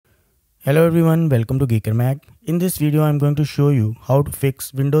Hello everyone, welcome to geekermag. In this video, I'm going to show you how to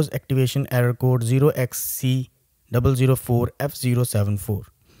fix Windows activation error code 0xc004f074.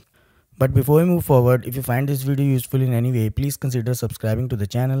 But before we move forward, if you find this video useful in any way, please consider subscribing to the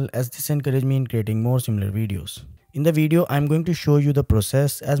channel as this encourages me in creating more similar videos. In the video, I'm going to show you the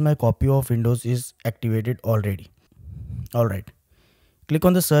process as my copy of Windows is activated already. Alright, click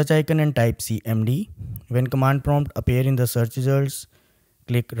on the search icon and type cmd. When command prompt appear in the search results,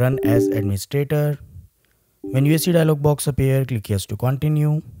 click Run as Administrator. When USC dialog box appear, click Yes to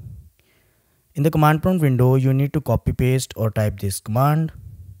continue. In the command prompt window, you need to copy paste or type this command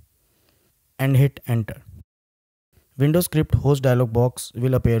and hit enter. Windows script host dialog box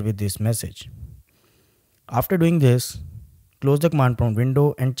will appear with this message. After doing this, close the command prompt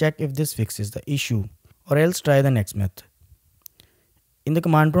window and check if this fixes the issue, or else try the next method. In the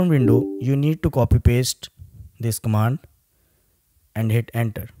command prompt window, you need to copy paste this command and hit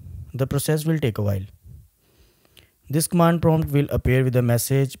enter. The process will take a while. This command prompt will appear with a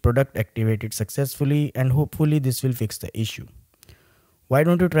message product activated successfully, and hopefully this will fix the issue. Why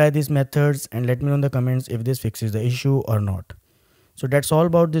don't you try these methods and let me know in the comments if this fixes the issue or not. So that's all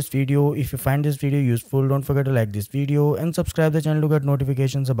about this video. If you find this video useful, don't forget to like this video and subscribe the channel to get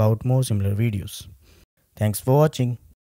notifications about more similar videos. Thanks for watching.